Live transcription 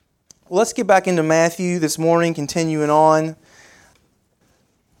Well, let's get back into Matthew this morning, continuing on.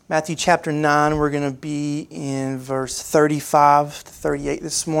 Matthew chapter 9, we're going to be in verse 35 to 38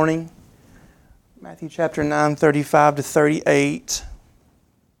 this morning. Matthew chapter 9, 35 to 38.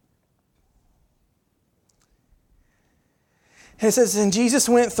 And it says, "And Jesus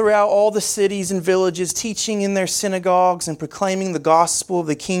went throughout all the cities and villages, teaching in their synagogues and proclaiming the gospel of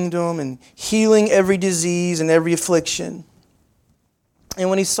the kingdom and healing every disease and every affliction. And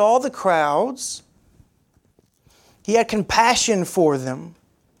when he saw the crowds, he had compassion for them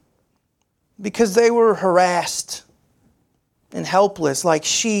because they were harassed and helpless like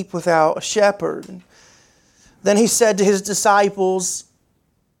sheep without a shepherd. Then he said to his disciples,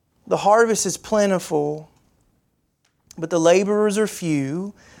 'The harvest is plentiful, but the laborers are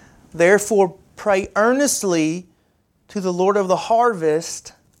few. Therefore pray earnestly to the Lord of the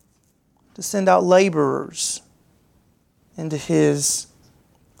harvest to send out laborers into His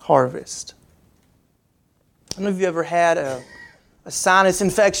harvest.'" I don't know if you've ever had a sinus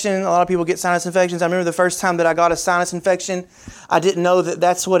infection. A lot of people get sinus infections. I remember the first time that I got a sinus infection, I didn't know that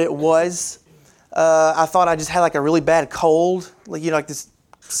that's what it was. I thought I just had like a really bad cold, like this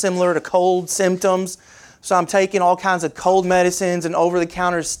similar to cold symptoms. So I'm taking all kinds of cold medicines and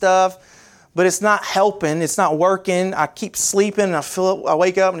over-the-counter stuff, but it's not helping. It's not working. I keep sleeping, and I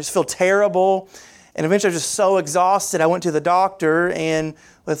wake up and just feel terrible. And eventually I'm just so exhausted, I went to the doctor, and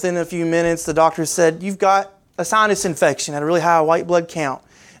within a few minutes, the doctor said, "You've got a sinus infection." I had a really high white blood count.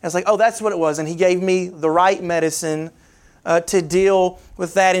 And I was like, oh, that's what it was. And he gave me the right medicine to deal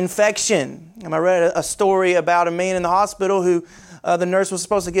with that infection. And I read a story about a man in the hospital who the nurse was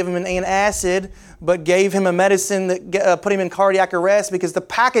supposed to give him an antacid, but gave him a medicine that put him in cardiac arrest because the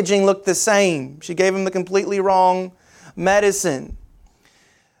packaging looked the same. She gave him the completely wrong medicine.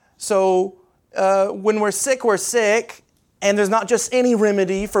 So when we're sick, and there's not just any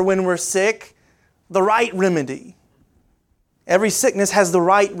remedy for when we're sick, the right remedy. Every sickness has the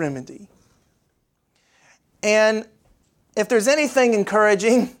right remedy. And if there's anything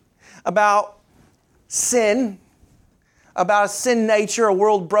encouraging about sin, about a sin nature, a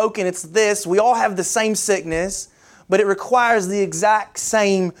world broken, it's this: we all have the same sickness, but it requires the exact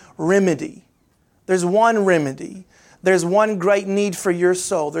same remedy. There's one remedy. There's one great need for your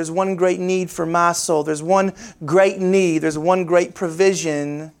soul. There's one great need for my soul. There's one great need. There's one great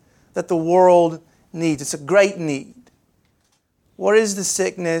provision that the world needs. It's a great need. What is the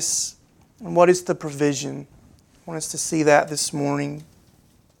sickness and what is the provision? I want us to see that this morning.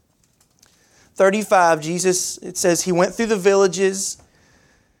 35, Jesus, it says, he went through the villages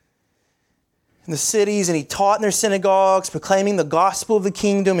and the cities, and he taught in their synagogues, proclaiming the gospel of the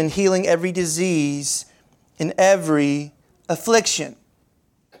kingdom and healing every disease and every affliction.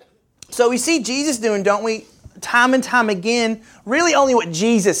 So we see Jesus doing, don't we, time and time again, really only what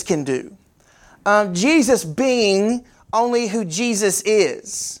Jesus can do. Jesus being only who Jesus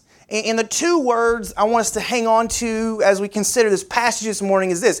is. And the two words I want us to hang on to as we consider this passage this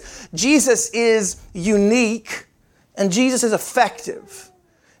morning is this: Jesus is unique and Jesus is effective.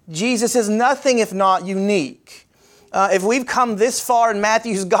 Jesus is nothing if not unique. If we've come this far in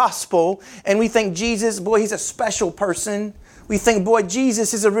Matthew's gospel and we think Jesus, boy, he's a special person. We think, boy,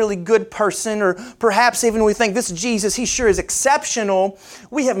 Jesus is a really good person, or perhaps even we think this Jesus, he sure is exceptional.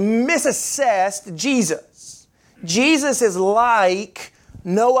 We have misassessed Jesus. Jesus is like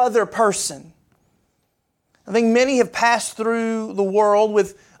no other person. I think many have passed through the world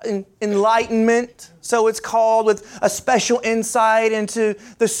with enlightenment, so it's called, with a special insight into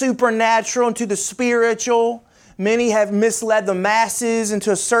the supernatural, into the spiritual. Many have misled the masses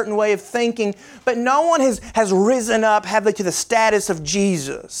into a certain way of thinking, but no one has risen up, have they, to the status of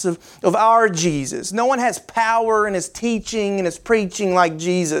Jesus, of our Jesus. No one has power in his teaching and his preaching like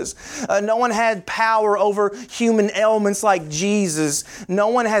Jesus. No one had power over human ailments like Jesus. No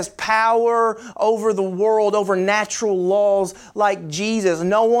one has power over the world, over natural laws like Jesus.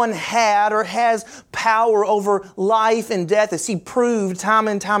 No one had or has power over life and death, as he proved time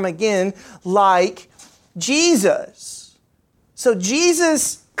and time again, like Jesus. So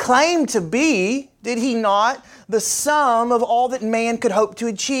Jesus claimed to be, did he not, the sum of all that man could hope to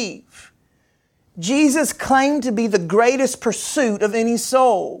achieve. Jesus claimed to be the greatest pursuit of any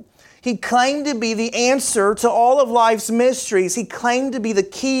soul. He claimed to be the answer to all of life's mysteries. He claimed to be the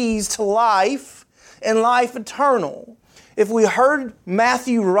keys to life and life eternal. If we heard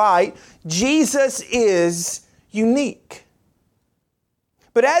Matthew right, Jesus is unique.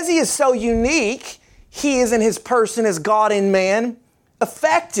 But as he is so unique, he is in his person as God in man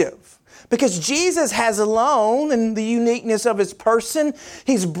effective. Because Jesus has alone, in the uniqueness of his person,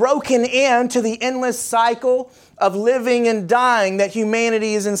 he's broken into the endless cycle of living and dying that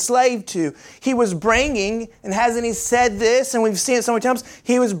humanity is enslaved to. He was bringing, and hasn't he said this, and we've seen it so many times,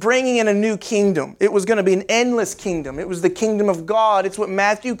 he was bringing in a new kingdom. It was going to be an endless kingdom. It was the kingdom of God. It's what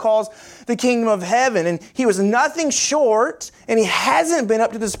Matthew calls the kingdom of heaven. And he was nothing short, and he hasn't been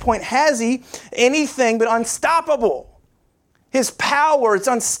up to this point, has he, anything but unstoppable. His power, it's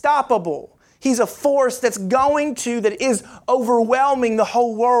unstoppable. He's a force that is overwhelming the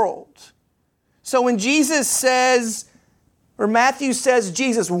whole world. So when Jesus says, or Matthew says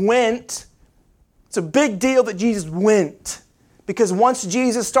Jesus went, it's a big deal that Jesus went. Because once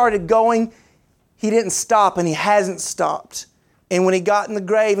Jesus started going, he didn't stop, and he hasn't stopped. And when he got in the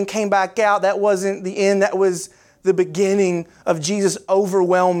grave and came back out, that wasn't the end, that was the beginning of Jesus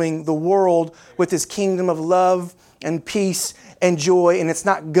overwhelming the world with his kingdom of love and peace and joy. And it's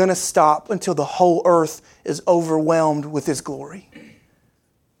not going to stop until the whole earth is overwhelmed with his glory.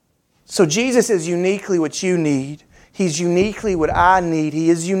 So Jesus is uniquely what you need. He's uniquely what I need. He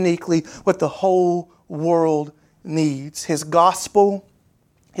is uniquely what the whole world needs. His gospel,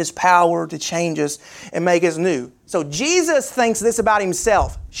 his power to change us and make us new. So Jesus thinks this about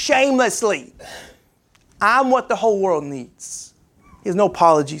himself, shamelessly. I'm what the whole world needs. He has no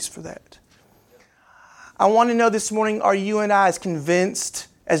apologies for that. I want to know this morning, are you and I as convinced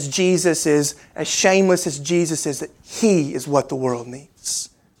as Jesus is, as shameless as Jesus is, that he is what the world needs?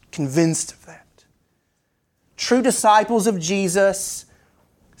 Convinced of that. True disciples of Jesus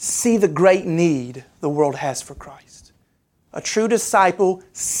see the great need the world has for Christ. A true disciple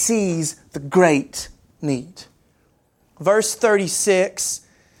sees the great need. Verse 36,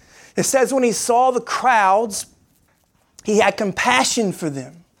 it says, when he saw the crowds, he had compassion for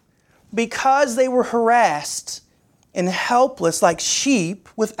them because they were harassed and helpless like sheep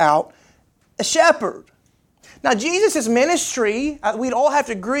without a shepherd. Now, Jesus' ministry, we'd all have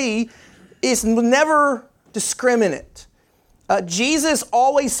to agree, is never discriminate. Jesus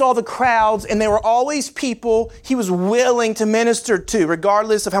always saw the crowds, and there were always people he was willing to minister to,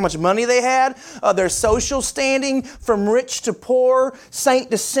 regardless of how much money they had, their social standing, from rich to poor,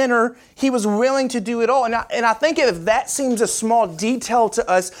 saint to sinner. He was willing to do it all. And I think if that seems a small detail to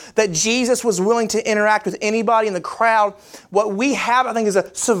us, that Jesus was willing to interact with anybody in the crowd, what we have, I think, is a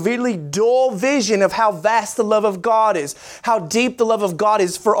severely dull vision of how vast the love of God is, how deep the love of God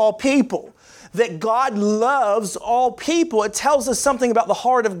is for all people. That God loves all people. It tells us something about the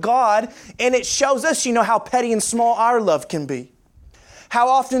heart of God, and it shows us, how petty and small our love can be. How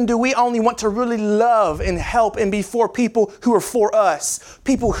often do we only want to really love and help and be for people who are for us,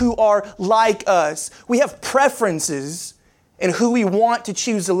 people who are like us? We have preferences in who we want to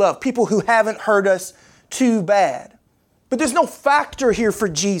choose to love, people who haven't hurt us too bad. But there's no factor here for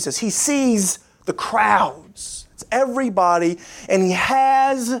Jesus. He sees the crowds. It's everybody, and he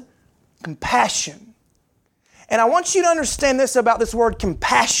has compassion. And I want you to understand this about this word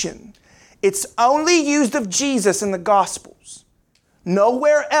compassion. It's only used of Jesus in the Gospels.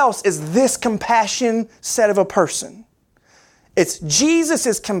 Nowhere else is this compassion said of a person. It's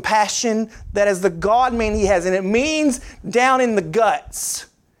Jesus' compassion that is the God-man he has. And it means down in the guts,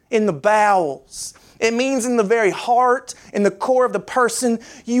 in the bowels. It means in the very heart, in the core of the person,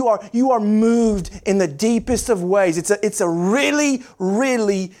 you are moved in the deepest of ways. It's a really,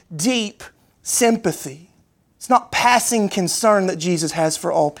 really deep sympathy. It's not passing concern that Jesus has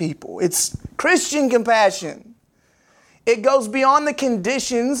for all people. It's Christian compassion. It goes beyond the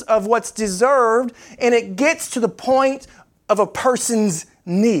conditions of what's deserved, and it gets to the point of a person's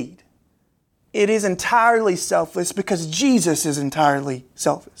need. It is entirely selfless because Jesus is entirely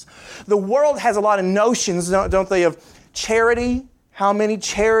selfless. The world has a lot of notions, don't they, of charity. How many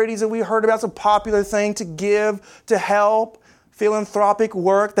charities have we heard about? It's a popular thing to give, to help, philanthropic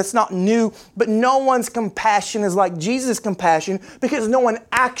work. That's not new. But no one's compassion is like Jesus' compassion because no one's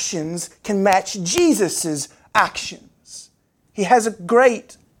actions can match Jesus' actions. He has a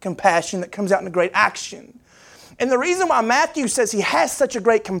great compassion that comes out in a great action. And the reason why Matthew says he has such a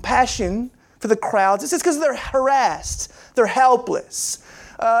great compassion for the crowds, it's just because they're harassed. They're helpless.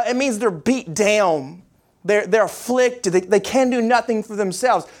 It means they're beat down. They're afflicted. They can do nothing for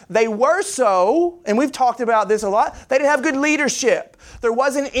themselves. They were so, and we've talked about this a lot, they didn't have good leadership. There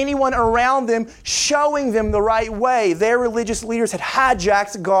wasn't anyone around them showing them the right way. Their religious leaders had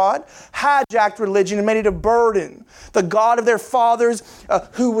hijacked God, hijacked religion, and made it a burden. The God of their fathers,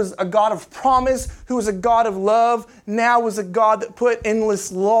 who was a God of promise, who was a God of love, now was a God that put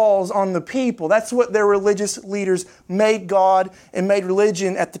endless laws on the people. That's what their religious leaders made God and made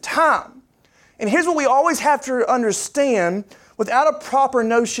religion at the time. And here's what we always have to understand Without a proper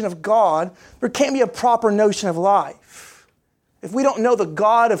notion of God, there can't be a proper notion of life. If we don't know the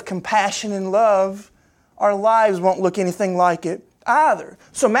God of compassion and love, our lives won't look anything like it either.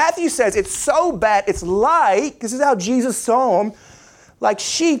 So Matthew says it's so bad, it's like, this is how Jesus saw them, like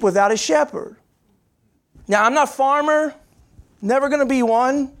sheep without a shepherd. Now, I'm not a farmer, never going to be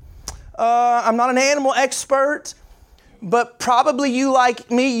one. I'm not an animal expert, but probably you,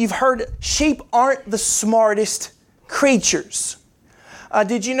 like me, you've heard sheep aren't the smartest creatures.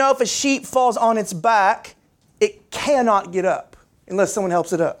 Did you know if a sheep falls on its back, it cannot get up unless someone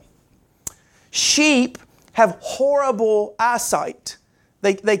helps it up? Sheep have horrible eyesight.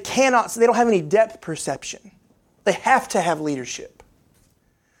 They don't have any depth perception. They have to have leadership.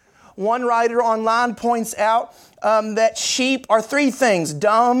 One writer online points out that sheep are three things: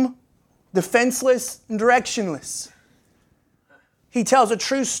 dumb, defenseless, and directionless. He tells a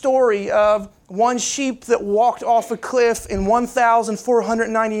true story of one sheep that walked off a cliff in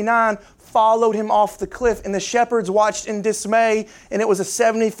 1,499 followed him off the cliff, and the shepherds watched in dismay, and it was a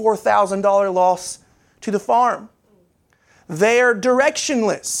 $74,000 loss to the farm. They're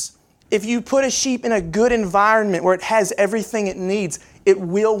directionless. If you put a sheep in a good environment where it has everything it needs, it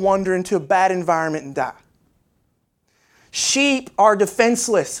will wander into a bad environment and die. Sheep are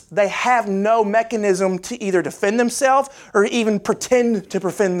defenseless. They have no mechanism to either defend themselves or even pretend to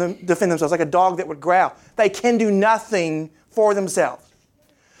defend themselves, like a dog that would growl. They can do nothing for themselves.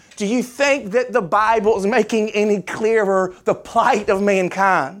 Do you think that the Bible is making any clearer the plight of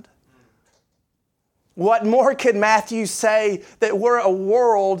mankind? What more could Matthew say that we're a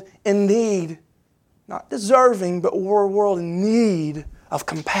world in need, not deserving, but we're a world in need of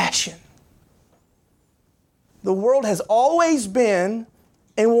compassion. The world has always been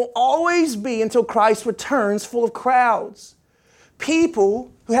and will always be until Christ returns full of crowds.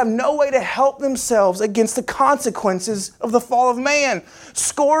 People who have no way to help themselves against the consequences of the fall of man.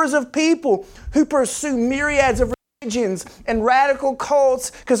 Scores of people who pursue myriads of religions and radical cults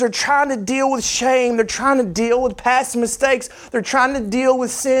because they're trying to deal with shame. They're trying to deal with past mistakes. They're trying to deal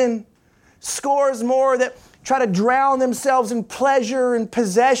with sin. Scores more that try to drown themselves in pleasure and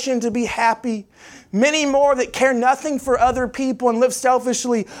possession to be happy. Many more that care nothing for other people and live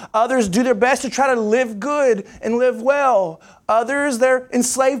selfishly. Others do their best to try to live good and live well. Others, they're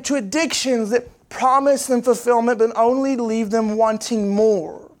enslaved to addictions that promise them fulfillment but only leave them wanting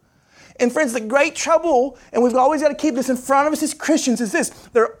more. And friends, the great trouble, and we've always got to keep this in front of us as Christians, is this: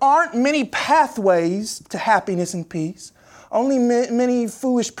 there aren't many pathways to happiness and peace, only many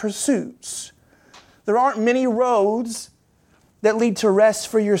foolish pursuits. There aren't many roads that lead to rest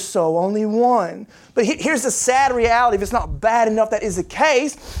for your soul, only one. But here's the sad reality: if it's not bad enough that is the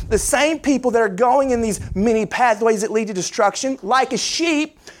case, the same people that are going in these many pathways that lead to destruction, like a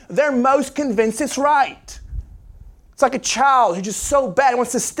sheep, they're most convinced it's right. It's like a child who just so bad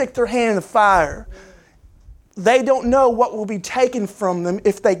wants to stick their hand in the fire. They don't know what will be taken from them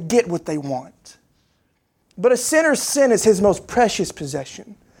if they get what they want. But a sinner's sin is his most precious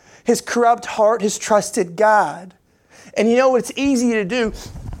possession. His corrupt heart, his trusted God. And you know what it's easy to do?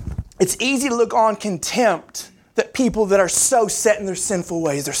 It's easy to look on contempt that people that are so set in their sinful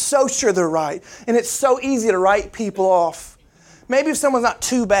ways, they're so sure they're right. And it's so easy to write people off. Maybe if someone's not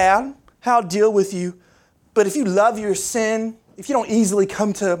too bad, I'll deal with you. But if you love your sin, if you don't easily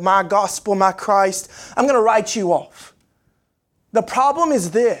come to my gospel, my Christ, I'm going to write you off. The problem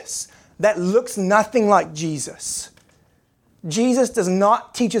is this: that looks nothing like Jesus. Jesus does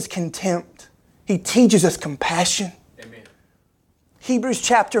not teach us contempt. He teaches us compassion. Amen. Hebrews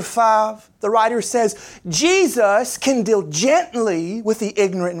chapter 5, the writer says, Jesus can deal gently with the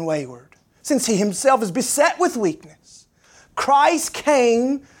ignorant and wayward, since He Himself is beset with weakness. Christ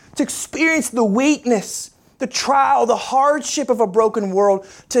came to experience the weakness, the trial, the hardship of a broken world,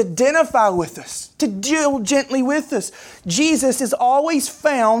 to identify with us, to deal gently with us. Jesus is always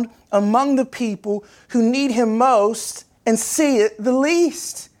found among the people who need Him most and see it the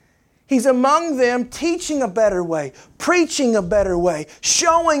least. He's among them teaching a better way, preaching a better way,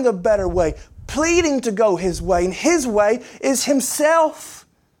 showing a better way, pleading to go His way. And His way is Himself.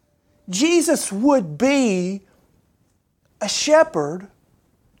 Jesus would be a shepherd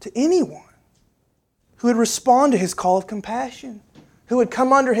to anyone who would respond to His call of compassion, who would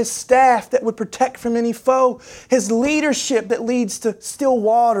come under His staff that would protect from any foe, His leadership that leads to still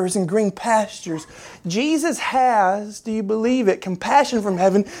waters and green pastures. Jesus has, do you believe it, compassion from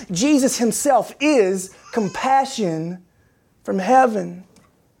heaven. Jesus Himself is compassion from heaven.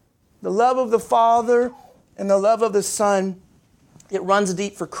 The love of the Father and the love of the Son, it runs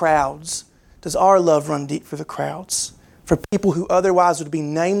deep for crowds. Does our love run deep for the crowds? For people who otherwise would be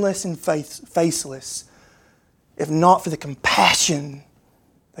nameless and faceless? if not for the compassion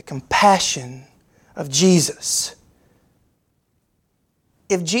of Jesus.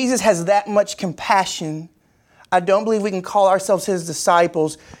 If Jesus has that much compassion, I don't believe we can call ourselves his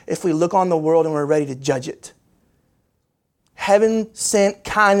disciples if we look on the world and we're ready to judge it. Heaven sent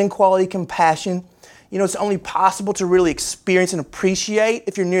kind and quality compassion. You know, it's only possible to really experience and appreciate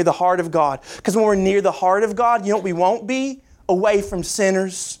if you're near the heart of God. Because when we're near the heart of God, you know what we won't be? Away from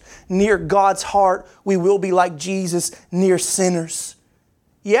sinners. Near God's heart, we will be like Jesus, near sinners.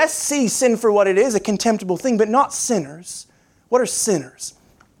 Yes, see sin for what it is, a contemptible thing, but not sinners. What are sinners?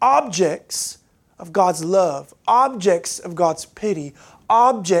 Objects of God's love, objects of God's pity,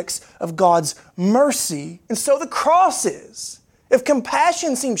 objects of God's mercy. And so the cross is. If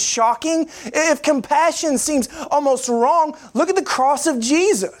compassion seems shocking, if compassion seems almost wrong, look at the cross of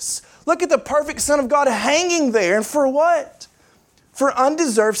Jesus. Look at the perfect Son of God hanging there. And for what? For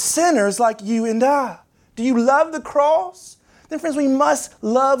undeserved sinners like you and I. Do you love the cross? Then friends, we must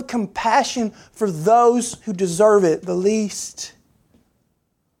love compassion for those who deserve it the least.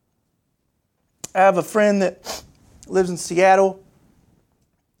 I have a friend that lives in Seattle,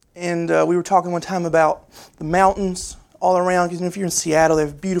 and we were talking one time about the mountains all around. Because if you're in Seattle, they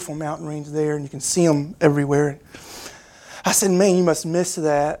have beautiful mountain range there, and you can see them everywhere. I said, man, you must miss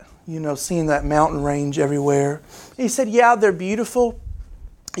that, seeing that mountain range everywhere. And he said, yeah, they're beautiful.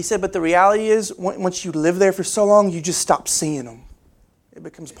 He said, but the reality is, once you live there for so long, you just stop seeing them. It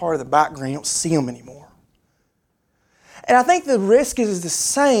becomes part of the background. You don't see them anymore. And I think the risk is the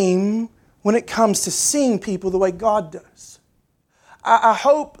same when it comes to seeing people the way God does. I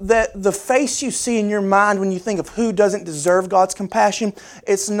hope that the face you see in your mind when you think of who doesn't deserve God's compassion,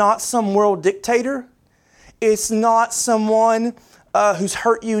 it's not some world dictator. It's not someone who's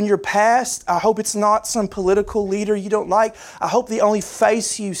hurt you in your past. I hope it's not some political leader you don't like. I hope the only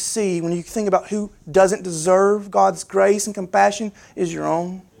face you see when you think about who doesn't deserve God's grace and compassion is your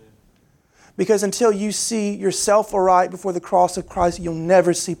own. Because until you see yourself aright before the cross of Christ, you'll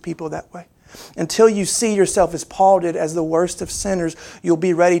never see people that way. Until you see yourself as Paul did, as the worst of sinners, you'll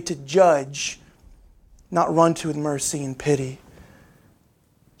be ready to judge, not run to with mercy and pity.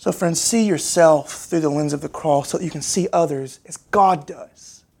 So friends, see yourself through the lens of the cross so that you can see others as God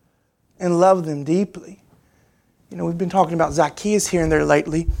does and love them deeply. We've been talking about Zacchaeus here and there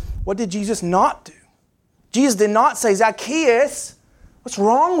lately. What did Jesus not do? Jesus did not say, Zacchaeus, what's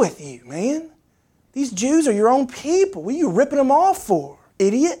wrong with you, man? These Jews are your own people. What are you ripping them off for,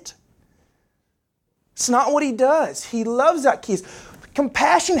 idiot? It's not what he does. He loves Zacchaeus.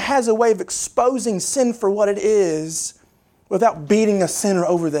 Compassion has a way of exposing sin for what it is without beating a sinner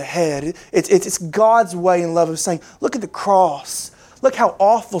over the head. It's God's way in love of saying, look at the cross. Look how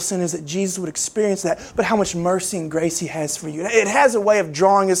awful sin is that Jesus would experience that, but how much mercy and grace he has for you. It has a way of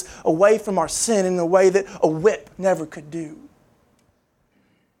drawing us away from our sin in a way that a whip never could do.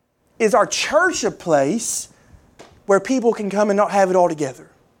 Is our church a place where people can come and not have it all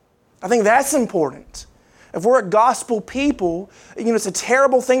together? I think that's important. If we're a gospel people, it's a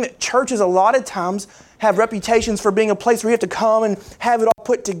terrible thing that churches a lot of times have reputations for being a place where you have to come and have it all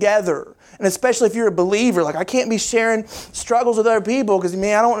put together. And especially if you're a believer, I can't be sharing struggles with other people because, I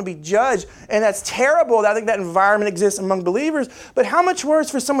don't want to be judged. And that's terrible. I think that environment exists among believers. But how much worse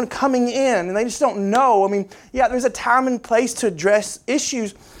for someone coming in and they just don't know? There's a time and place to address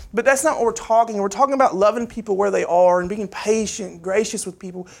issues, but that's not what we're talking. We're talking about loving people where they are and being patient, gracious with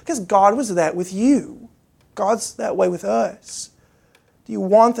people because God was that with you. God's that way with us. Do you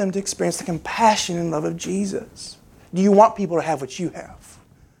want them to experience the compassion and love of Jesus? Do you want people to have what you have?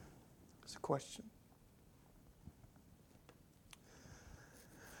 That's a question.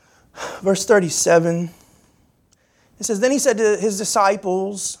 Verse 37, it says, then he said to his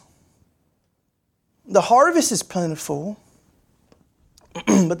disciples, the harvest is plentiful,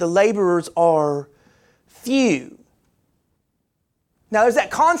 but the laborers are few. Now there's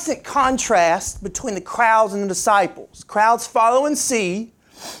that constant contrast between the crowds and the disciples. Crowds follow and see,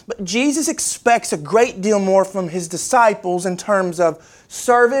 but Jesus expects a great deal more from his disciples in terms of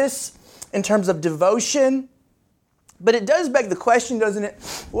service, in terms of devotion. But it does beg the question, doesn't it?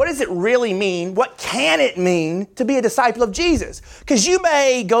 What does it really mean? What can it mean to be a disciple of Jesus? Because you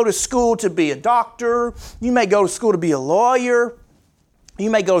may go to school to be a doctor, you may go to school to be a lawyer, you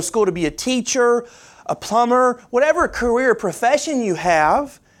may go to school to be a teacher, a plumber, whatever career profession you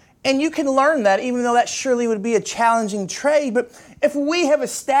have, and you can learn that, even though that surely would be a challenging trade. But if we have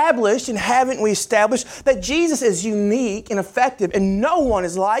established, and haven't we established, that Jesus is unique and effective and no one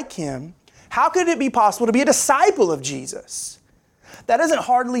is like him, how could it be possible to be a disciple of Jesus? That doesn't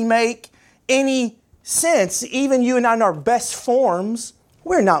hardly make any sense. Even you and I in our best forms,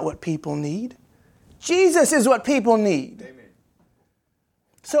 we're not what people need. Jesus is what people need. Amen.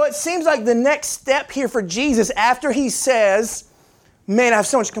 So it seems like the next step here for Jesus, after he says, man, I have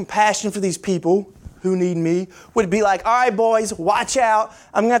so much compassion for these people who need me, would be like, all right, boys, watch out.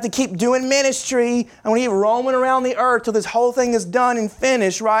 I'm going to have to keep doing ministry. I'm going to keep roaming around the earth till this whole thing is done and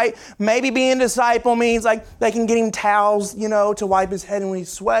finished, right? Maybe being a disciple means like they can get him towels, to wipe his head when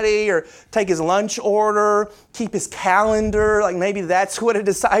he's sweaty, or take his lunch order, keep his calendar. Like maybe that's what a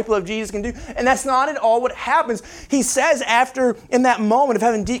disciple of Jesus can do. And that's not at all what happens. He says after, in that moment of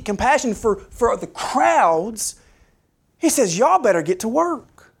having deep compassion for the crowds, he says, y'all better get to work.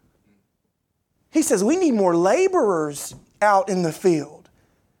 He says, we need more laborers out in the field.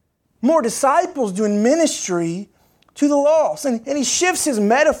 More disciples doing ministry to the lost. And he shifts his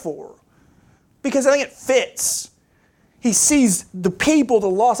metaphor because I think it fits. He sees the people, the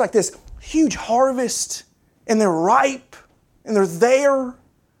lost, like this huge harvest, and they're ripe, and they're there.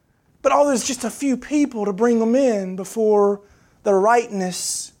 But there's just a few people to bring them in before the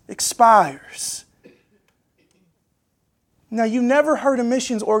ripeness expires. Now, you've never heard a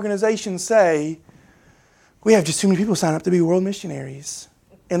missions organization say, we have just too many people sign up to be world missionaries.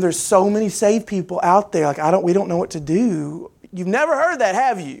 And there's so many saved people out there, we don't know what to do. You've never heard that,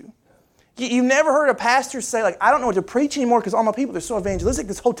 have you? You've never heard a pastor say, I don't know what to preach anymore because all my people, they're so evangelistic,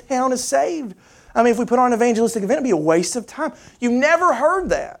 this whole town is saved. If we put on an evangelistic event, it'd be a waste of time. You've never heard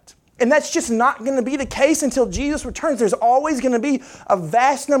that. And that's just not going to be the case until Jesus returns. There's always going to be a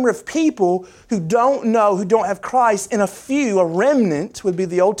vast number of people who don't know, who don't have Christ, and a remnant would be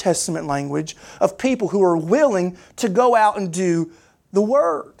the Old Testament language, of people who are willing to go out and do the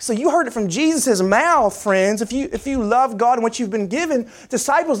work. So you heard it from Jesus' mouth, friends. If you love God and what you've been given,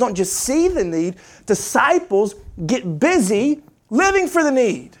 disciples don't just see the need. Disciples get busy living for the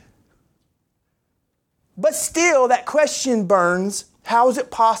need. But still, that question burns. How is it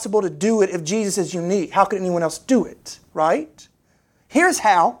possible to do it if Jesus is unique? How could anyone else do it, right? Here's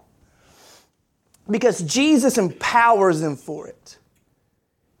how. Because Jesus empowers them for it.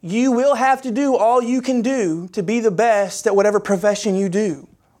 You will have to do all you can do to be the best at whatever profession you do,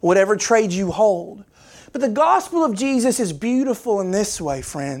 whatever trade you hold. But the gospel of Jesus is beautiful in this way,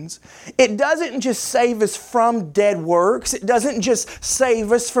 friends. It doesn't just save us from dead works. It doesn't just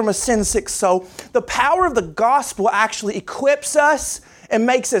save us from a sin-sick soul. The power of the gospel actually equips us and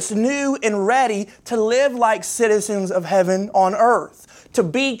makes us new and ready to live like citizens of heaven on earth. To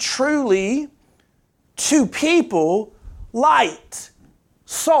be truly, to people, light,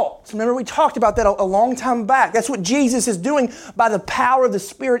 salt. Remember, we talked about that a long time back. That's what Jesus is doing by the power of the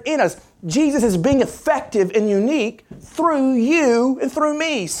Spirit in us. Jesus is being effective and unique through you and through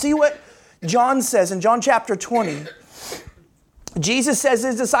me. See what John says in John chapter 20. Jesus says to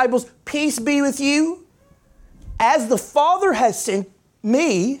his disciples, peace be with you. As the Father has sent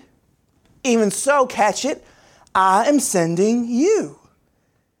me, even so, catch it, I am sending you.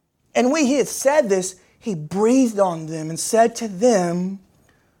 And when he had said this, he breathed on them and said to them,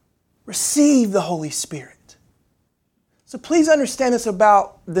 receive the Holy Spirit. So please understand this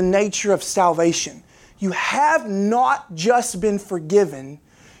about the nature of salvation. You have not just been forgiven,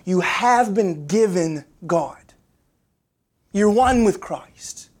 you have been given God. You're one with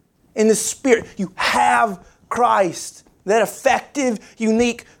Christ. In the Spirit, you have Christ. That effective,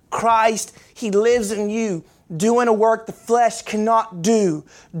 unique Christ, He lives in you, doing a work the flesh cannot do,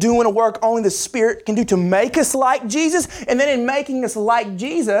 doing a work only the Spirit can do to make us like Jesus. And then in making us like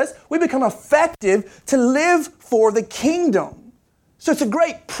Jesus, we become effective to live for the kingdom. So it's a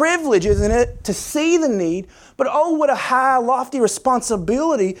great privilege, isn't it, to see the need, but oh, what a high, lofty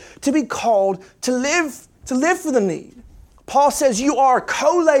responsibility to be called to live for the need. Paul says you are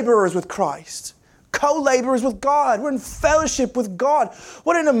co-laborers with Christ. Co-laborers with God. We're in fellowship with God.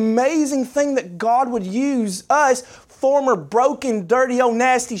 What an amazing thing that God would use us, former broken, dirty, old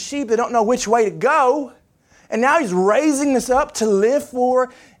nasty sheep that don't know which way to go. And now He's raising us up to live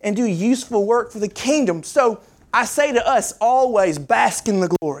for and do useful work for the kingdom. So I say to us always, bask in the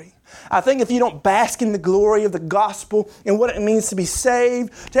glory. I think if you don't bask in the glory of the gospel and what it means to be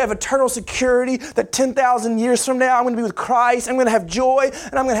saved, to have eternal security, that 10,000 years from now I'm going to be with Christ, I'm going to have joy,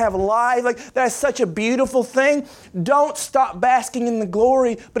 and I'm going to have life. Like, that's such a beautiful thing. Don't stop basking in the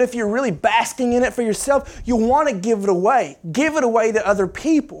glory, but if you're really basking in it for yourself, you want to give it away. Give it away to other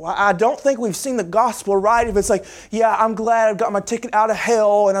people. I don't think we've seen the gospel right if it's like, yeah, I'm glad I've got my ticket out of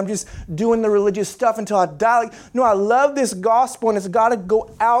hell and I'm just doing the religious stuff until I die. Like, no, I love this gospel and it's got to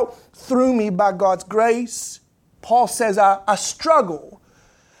go out through me by God's grace. Paul says, I struggle.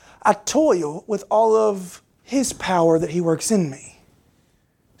 I toil with all of His power that He works in me.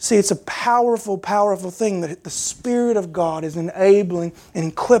 See, it's a powerful, powerful thing that the Spirit of God is enabling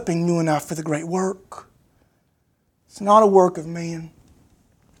and equipping you and I for the great work. It's not a work of man.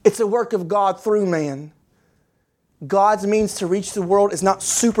 It's a work of God through man. God's means to reach the world is not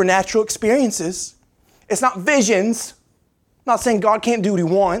supernatural experiences. It's not visions. I'm not saying God can't do what He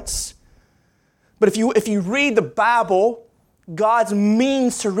wants. But if you read the Bible, God's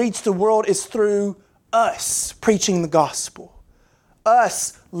means to reach the world is through us preaching the gospel.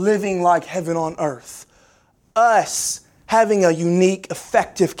 Us living like heaven on earth. Us having a unique,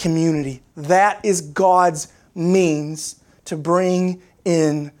 effective community. That is God's means to bring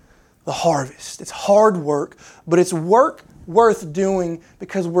in the harvest. It's hard work, but it's work worth doing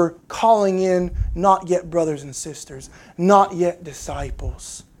because we're calling in not yet brothers and sisters, not yet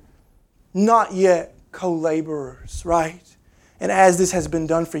disciples, not yet co-laborers, right? And as this has been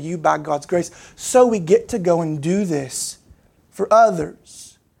done for you by God's grace, so we get to go and do this for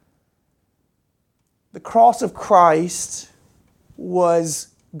others. The cross of Christ was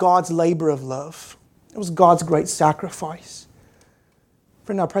God's labor of love. It was God's great sacrifice.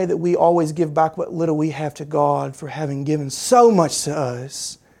 Friend, I pray that we always give back what little we have to God for having given so much to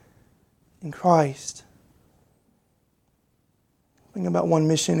us in Christ. Thinking about one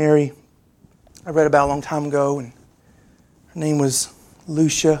missionary I read about a long time ago, and her name was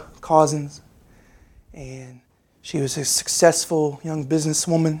Lucia Cousins, and she was a successful young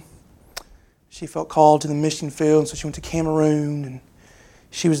businesswoman. She felt called to the mission field, so she went to Cameroon, and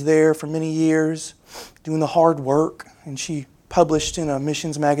she was there for many years doing the hard work, and she published in a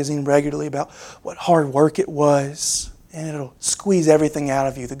missions magazine regularly about what hard work it was, and it'll squeeze everything out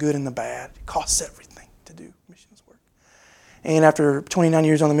of you, the good and the bad. It costs everything to do missions work. And after 29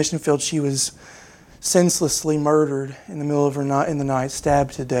 years on the mission field, she was senselessly murdered in the middle of the night,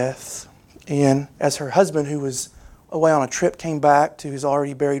 stabbed to death. And as her husband, who was away on a trip, came back to his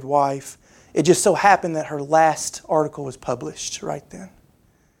already buried wife, it just so happened that her last article was published right then.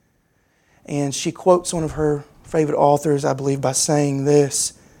 And she quotes one of her favorite authors, I believe, by saying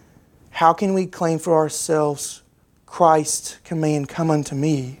this: "How can we claim for ourselves Christ's command, 'Come unto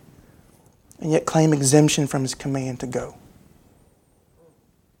me,' and yet claim exemption from His command to go?"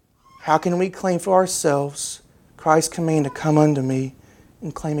 How can we claim for ourselves Christ's command to come unto me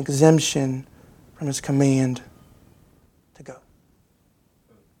and claim exemption from His command to go?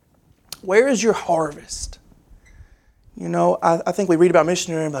 Where is your harvest? You know, I think we read about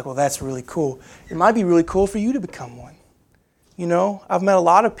missionary and be like, well, that's really cool. It might be really cool for you to become one. You know, I've met a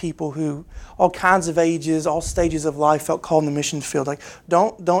lot of people who, all kinds of ages, all stages of life, felt called in the mission field. Like,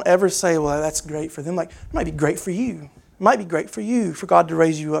 don't ever say, well, that's great for them. Like, it might be great for you. It might be great for you, for God to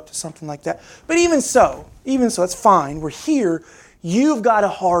raise you up to something like that. But even so, it's fine. We're here. You've got a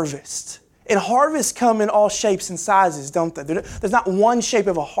harvest. And harvests come in all shapes and sizes, don't they? There's not one shape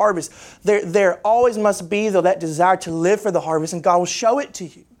of a harvest. There always must be, though, that desire to live for the harvest, and God will show it to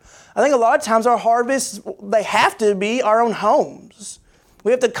you. I think a lot of times our harvests, they have to be our own homes.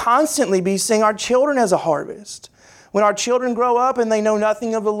 We have to constantly be seeing our children as a harvest. When our children grow up and they know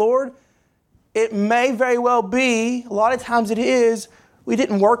nothing of the Lord, it may very well be, a lot of times it is, we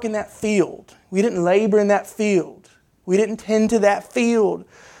didn't work in that field. We didn't labor in that field. We didn't tend to that field.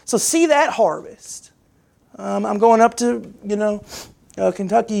 So see that harvest. I'm going up to,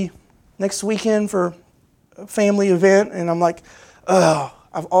 Kentucky next weekend for a family event, and I'm like,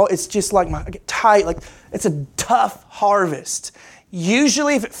 it's just like I get tight. Like, it's a tough harvest.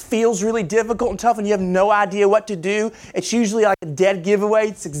 Usually, if it feels really difficult and tough and you have no idea what to do, it's usually like a dead giveaway.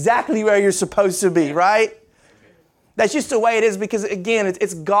 It's exactly where you're supposed to be, right? That's just the way it is because, again,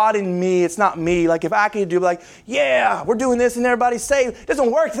 it's God in me. It's not me. Like, if I could do like, yeah, we're doing this and everybody's saved, it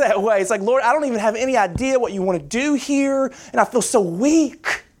doesn't work that way. It's like, Lord, I don't even have any idea what you want to do here, and I feel so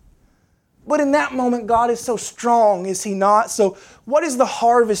weak. But in that moment, God is so strong, is He not? So what is the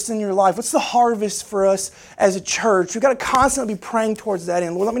harvest in your life? What's the harvest for us as a church? We've got to constantly be praying towards that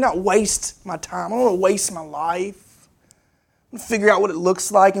end. Lord, let me not waste my time. I don't want to waste my life. I want to figure out what it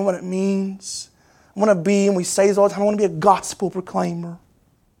looks like and what it means. I want to be, and we say this all the time, I want to be a gospel proclaimer.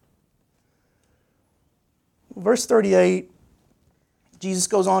 Verse 38, Jesus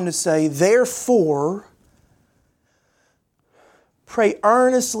goes on to say, therefore, pray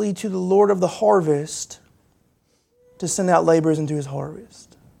earnestly to the Lord of the harvest to send out laborers into His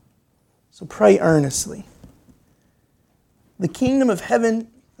harvest. So pray earnestly. The kingdom of heaven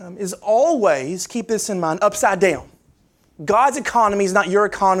is always, keep this in mind, upside down. God's economy is not your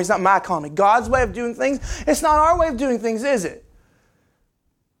economy, it's not my economy. God's way of doing things, it's not our way of doing things, is it?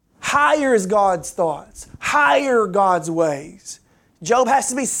 Higher is God's thoughts. Higher God's ways. Job has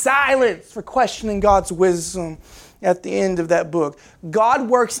to be silenced for questioning God's wisdom. at the end of that book. God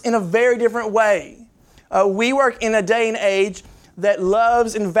works in a very different way. We work in a day and age that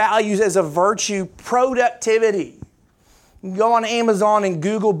loves and values as a virtue productivity. You go on Amazon and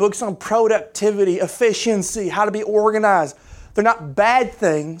Google books on productivity, efficiency, how to be organized. They're not bad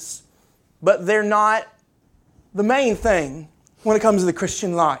things, but they're not the main thing when it comes to the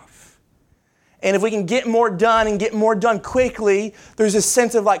Christian life. And if we can get more done and get more done quickly, there's a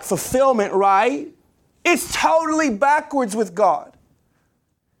sense of like fulfillment, right? It's totally backwards with God.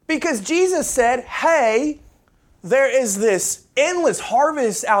 Because Jesus said, hey, there is this endless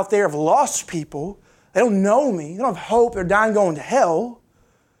harvest out there of lost people. They don't know me. They don't have hope. They're dying going to hell.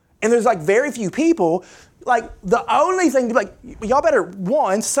 And there's like very few people. Like the only thing to be like, y'all better,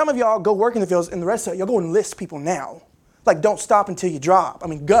 one, some of y'all go work in the fields and the rest of y'all go enlist people now. Like don't stop until you drop. I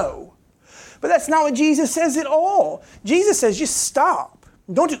mean, go. But that's not what Jesus says at all. Jesus says just stop.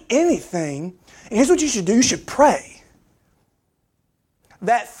 Don't do anything. And here's what you should do. You should pray.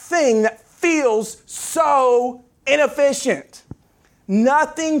 That thing that feels so inefficient.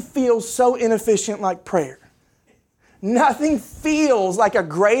 Nothing feels so inefficient like prayer. Nothing feels like a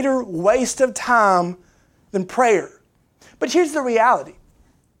greater waste of time than prayer. But here's the reality.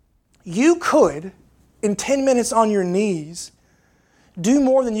 You could, in 10 minutes on your knees, do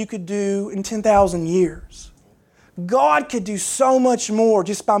more than you could do in 10,000 years. God could do so much more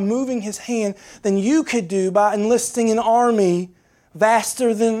just by moving His hand than you could do by enlisting an army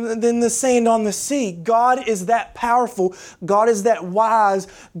vaster than the sand on the sea. God is that powerful. God is that wise.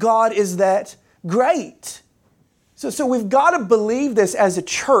 God is that great. So we've got to believe this as a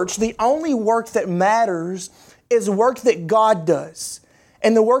church. The only work that matters is work that God does.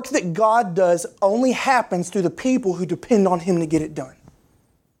 And the work that God does only happens through the people who depend on Him to get it done.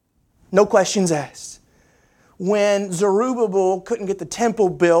 No questions asked. When Zerubbabel couldn't get the temple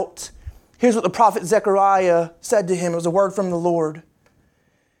built, here's what the prophet Zechariah said to him. It was a word from the Lord.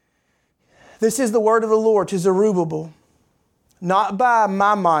 This is the word of the Lord to Zerubbabel. Not by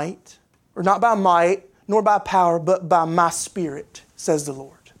my might, or not by might, nor by power, but by my Spirit, says the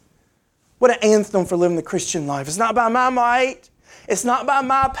Lord. What an anthem for living the Christian life. It's not by my might. It's not by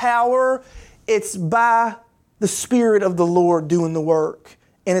my power. It's by the Spirit of the Lord doing the work.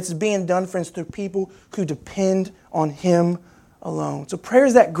 And it's being done, friends, through people who depend on Him alone. So prayer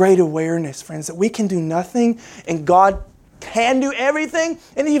is that great awareness, friends, that we can do nothing and God can do everything.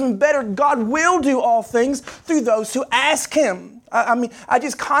 And even better, God will do all things through those who ask Him. I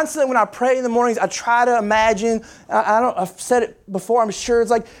just constantly, when I pray in the mornings, I try to imagine, I've said it before, I'm sure, it's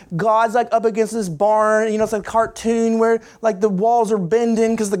like God's like up against this barn, it's like a cartoon where like the walls are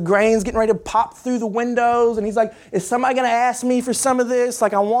bending because the grain's getting ready to pop through the windows. And He's like, is somebody going to ask me for some of this?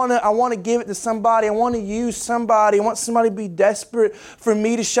 Like I want to give it to somebody. I want to use somebody. I want somebody to be desperate for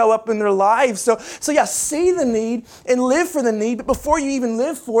me to show up in their lives. So yeah, see the need and live for the need. But before you even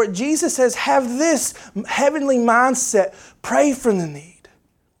live for it, Jesus says, have this heavenly mindset. Pray for the need,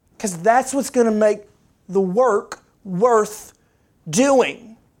 because that's what's going to make the work worth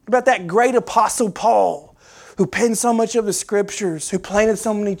doing. About that great apostle Paul, who penned so much of the scriptures, who planted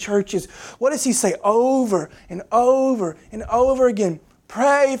so many churches. What does he say over and over and over again?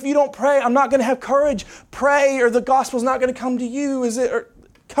 Pray. If you don't pray, I'm not going to have courage. Pray, or the gospel's not going to come to you or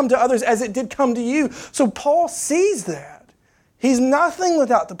come to others as it did come to you. So Paul sees that. He's nothing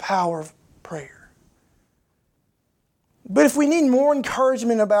without the power of prayer. But if we need more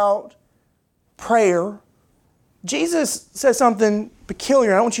encouragement about prayer, Jesus says something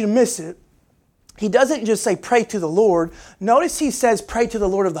peculiar. I don't want you to miss it. He doesn't just say pray to the Lord. Notice He says pray to the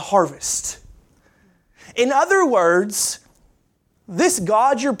Lord of the harvest. In other words, this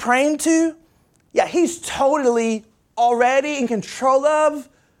God you're praying to, He's totally already in control of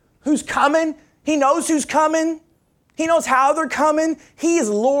who's coming. He knows who's coming. He knows how they're coming. He is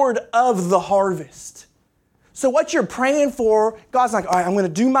Lord of the harvest. So what you're praying for, God's like, all right, I'm going to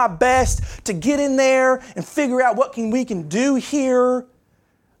do my best to get in there and figure out what we can do here.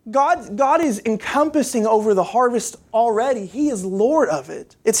 God is encompassing over the harvest already. He is Lord of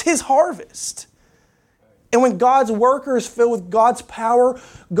it. It's His harvest. And when God's workers filled with God's power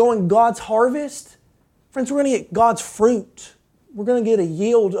go in God's harvest, friends, we're going to get God's fruit. We're going to get a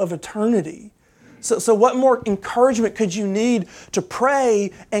yield of eternity. So what more encouragement could you need to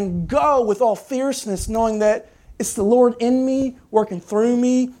pray and go with all fierceness, knowing that it's the Lord in me, working through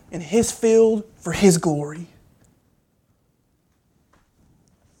me in His field for His glory?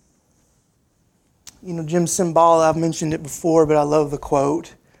 Jim Cymbala, I've mentioned it before, but I love the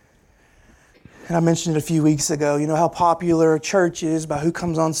quote. And I mentioned it a few weeks ago. You know how popular a church is by who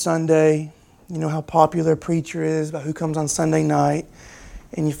comes on Sunday. You know how popular a preacher is by who comes on Sunday night.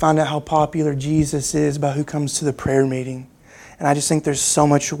 and you find out how popular Jesus is by who comes to the prayer meeting. And I just think there's so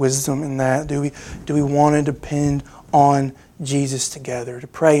much wisdom in that. Do we want to depend on Jesus together, to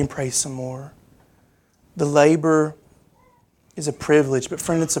pray and pray some more? The labor is a privilege, but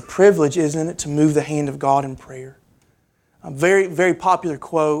friend, it's a privilege, isn't it, to move the hand of God in prayer? A very, very popular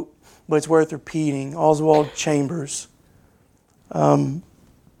quote, but it's worth repeating. Oswald Chambers.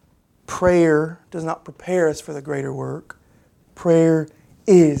 Prayer does not prepare us for the greater work. Prayer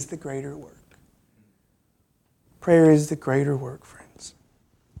is the greater work. Prayer is the greater work, friends.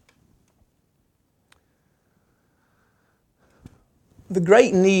 The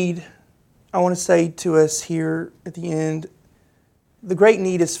great need, I want to say to us here at the end, the great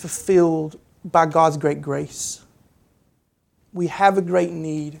need is fulfilled by God's great grace. We have a great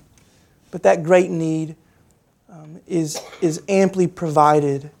need, but that great need is amply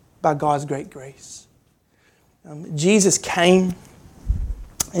provided by God's great grace. Jesus came,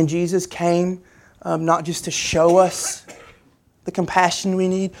 and Jesus came not just to show us the compassion we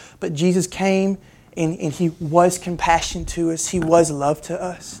need, but Jesus came and He was compassion to us. He was love to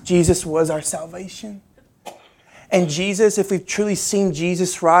us. Jesus was our salvation. And Jesus, if we've truly seen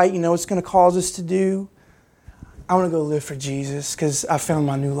Jesus right, you know what's going to cause us to do? I want to go live for Jesus because I found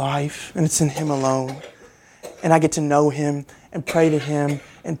my new life, and it's in Him alone. And I get to know Him and pray to Him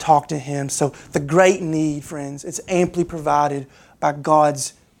and talk to Him. So the great need, friends, it's amply provided by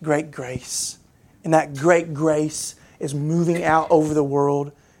God's great grace. And that great grace is moving out over the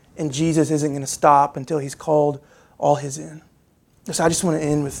world, and Jesus isn't going to stop until He's called all His in. So I just want to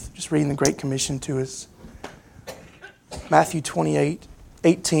end with just reading the Great Commission to us. Matthew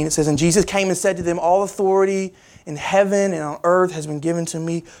 28:18, it says, "And Jesus came and said to them, all authority in heaven and on earth has been given to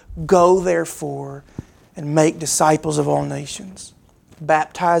me. Go therefore and make disciples of all nations,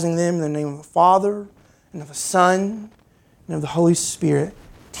 baptizing them in the name of the Father and of the Son and of the Holy Spirit,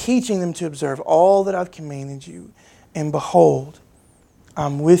 teaching them to observe all that I've commanded you. And behold,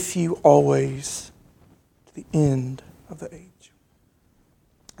 I'm with you always to the end of the age."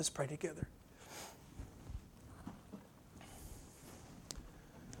 Let's pray together.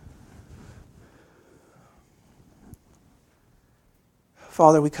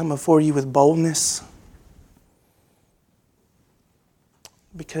 Father, we come before you with boldness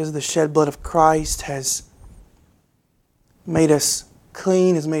because the shed blood of Christ has made us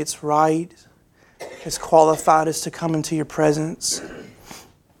clean, has made us right, has qualified us to come into your presence,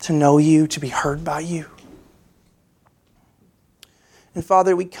 to know you, to be heard by you. And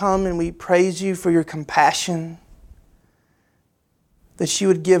Father, we come and we praise you for your compassion, that you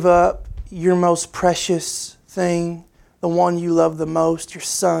would give up your most precious thing, the one you love the most, your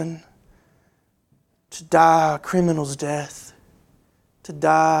Son, to die a criminal's death, to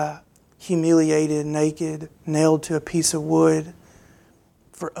die humiliated, naked, nailed to a piece of wood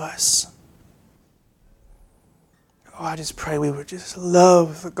for us. Oh, I just pray we would just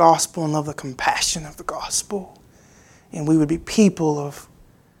love the gospel and love the compassion of the gospel. And we would be people of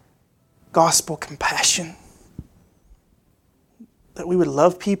gospel compassion. That we would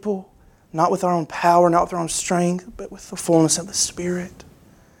love people, not with our own power, not with our own strength, but with the fullness of the Spirit.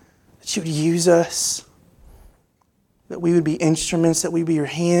 That you would use us. That we would be instruments, that we would be your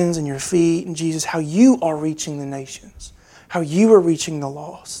hands and your feet. And Jesus, how you are reaching the nations. How you are reaching the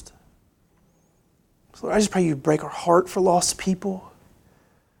lost. So Lord, I just pray you break our heart for lost people,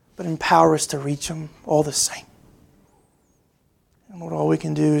 but empower us to reach them all the same. And Lord, all we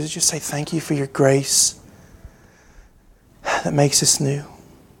can do is just say thank you for your grace that makes us new.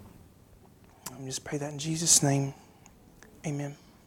 I just pray that in Jesus' name. Amen.